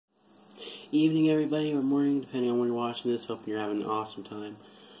evening, everybody, or morning, depending on when you're watching this. Hope you're having an awesome time.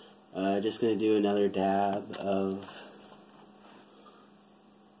 Just going to do another dab of...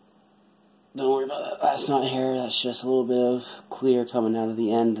 Don't worry about that. That's not hair. That's just a little bit of clear coming out of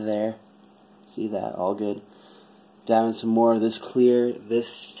the end there. See that? All good. Dabbing some more of this clear. This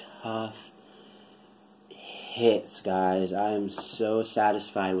stuff hits, guys. I am so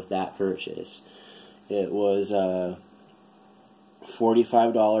satisfied with that purchase. It was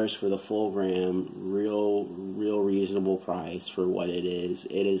 $45 for the full gram. Real reasonable price for what it is.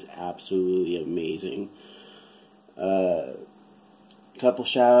 It is absolutely amazing. Couple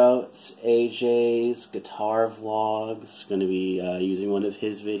shoutouts. AJ's guitar vlogs. Going to be using one of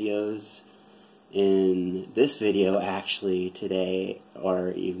his videos in this video, actually, today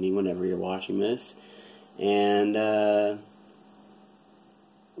or evening, whenever you're watching this. And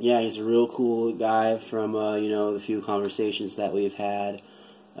yeah, he's a real cool guy from, you know, the few conversations that we've had.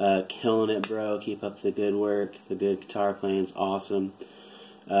 Killing it, bro. Keep up the good work. The good guitar playing's awesome.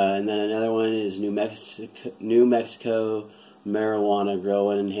 And then another one is New Mexico Marijuana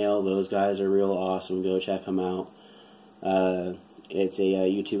Grow and Inhale. Those guys are real awesome. Go check them out. It's a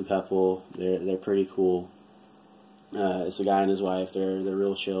YouTube couple. They're pretty cool. It's a guy and his wife. They're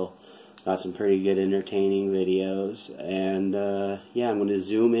real chill. Got some pretty good entertaining videos, and yeah, I'm going to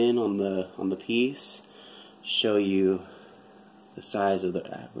zoom in on the piece, show you the size of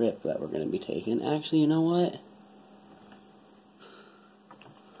the rip that we're going to be taking. Actually, you know what?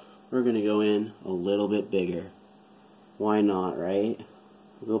 We're going to go in a little bit bigger. Why not, right?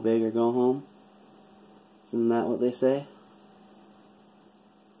 Go big or go home? Isn't that what they say?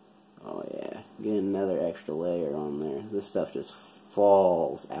 Oh yeah, get another extra layer on there. This stuff just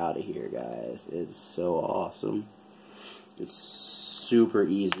falls out of here, guys. It's so awesome. It's super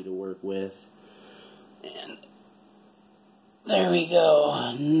easy to work with. And there we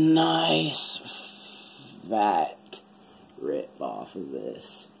go. Nice fat rip off of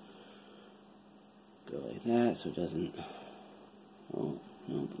this. Go like that so it doesn't... Oh,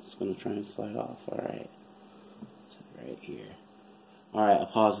 no, it's going to try and slide off. Alright. So right here. Alright, I'll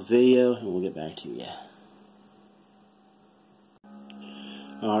pause the video and we'll get back to you.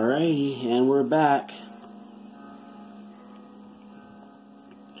 Alrighty, and we're back.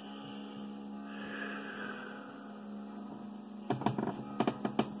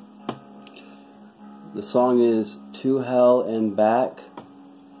 The song is To Hell and Back,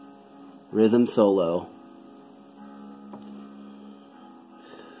 rhythm solo.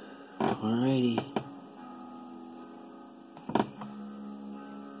 Alrighty.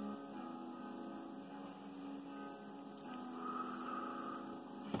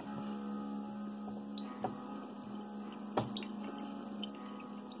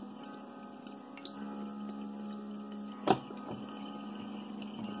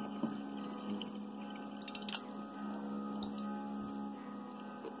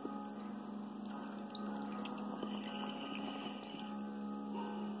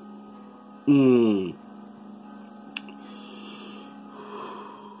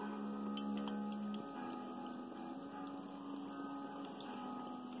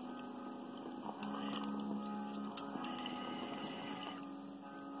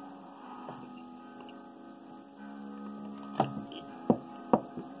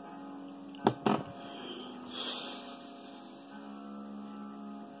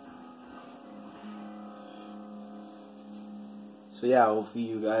 So yeah, hopefully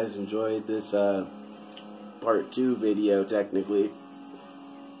you guys enjoyed this part 2 video, technically,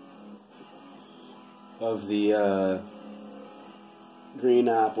 of the green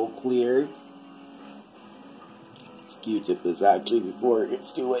apple clear. Let's Q-tip this actually before it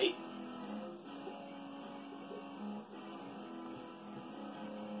gets too late.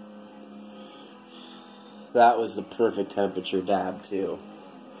 That was the perfect temperature dab too.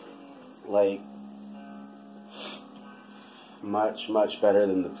 Like, much better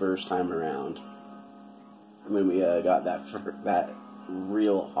than the first time around when we got that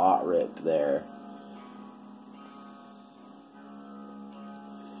real hot rip there.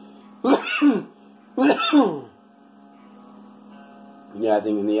 Yeah, I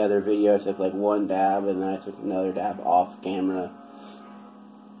think in the other video I took like one dab and then I took another dab off camera.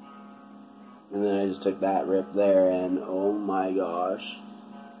 And then I just took that rip there and oh my gosh.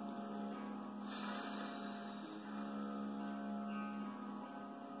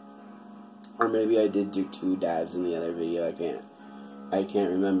 Or maybe I did do 2 dabs in the other video. I can't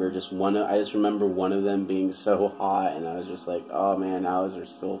remember. I just remember one of them being so hot, and I was just like, oh man, how is there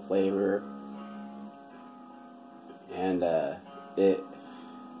still flavor? And it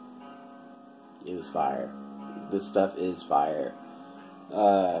was fire. This stuff is fire.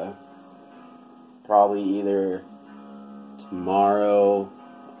 probably either tomorrow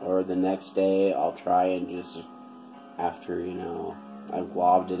or the next day. I'll try and just, after, you know, I've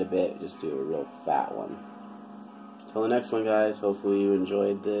globbed it a bit, just do a real fat one. Till the next one, guys. Hopefully you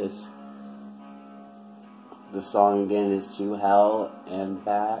enjoyed this. The song again is To Hell and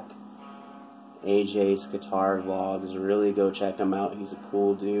Back. AJ's guitar vlogs. Really go check him out. He's a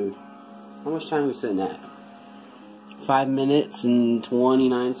cool dude. How much time are we sitting at? 5 minutes and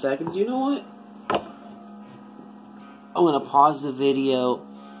 29 seconds. You know what? I'm going to pause the video,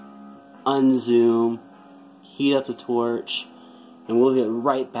 unzoom, heat up the torch, and we'll get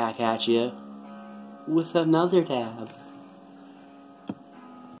right back at you with another dab.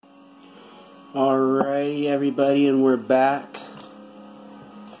 Alrighty, everybody, and we're back.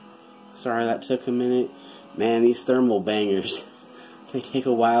 Sorry that took a minute. Man, these thermal bangers, they take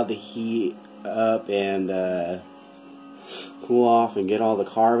a while to heat up and cool off and get all the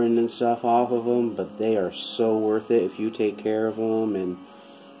carbon and stuff off of them, but they are so worth it. If you take care of them and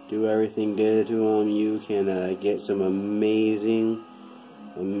do everything good to them, you can get some amazing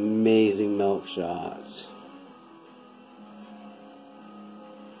milk shots.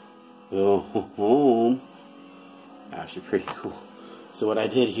 Oh, actually pretty cool. So what I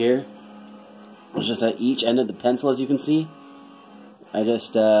did here was just at each end of the pencil, as you can see, I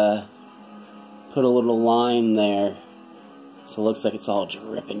just put a little line there, so it looks like it's all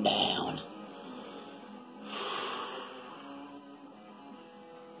dripping down.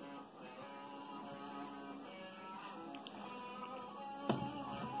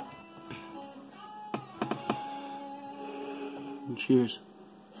 Cheers.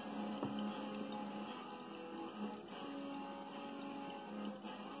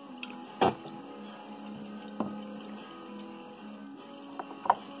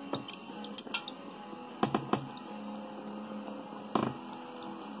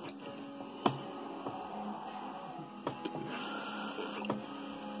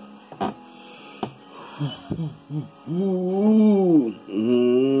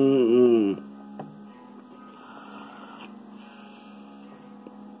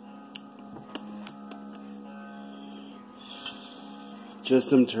 Just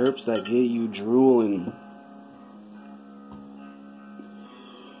some terps that get you drooling.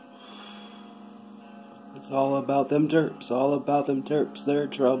 It's all about them terps. All about them terps. They're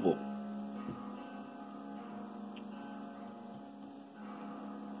trouble.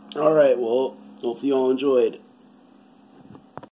 Alright, well, hope you all enjoyed.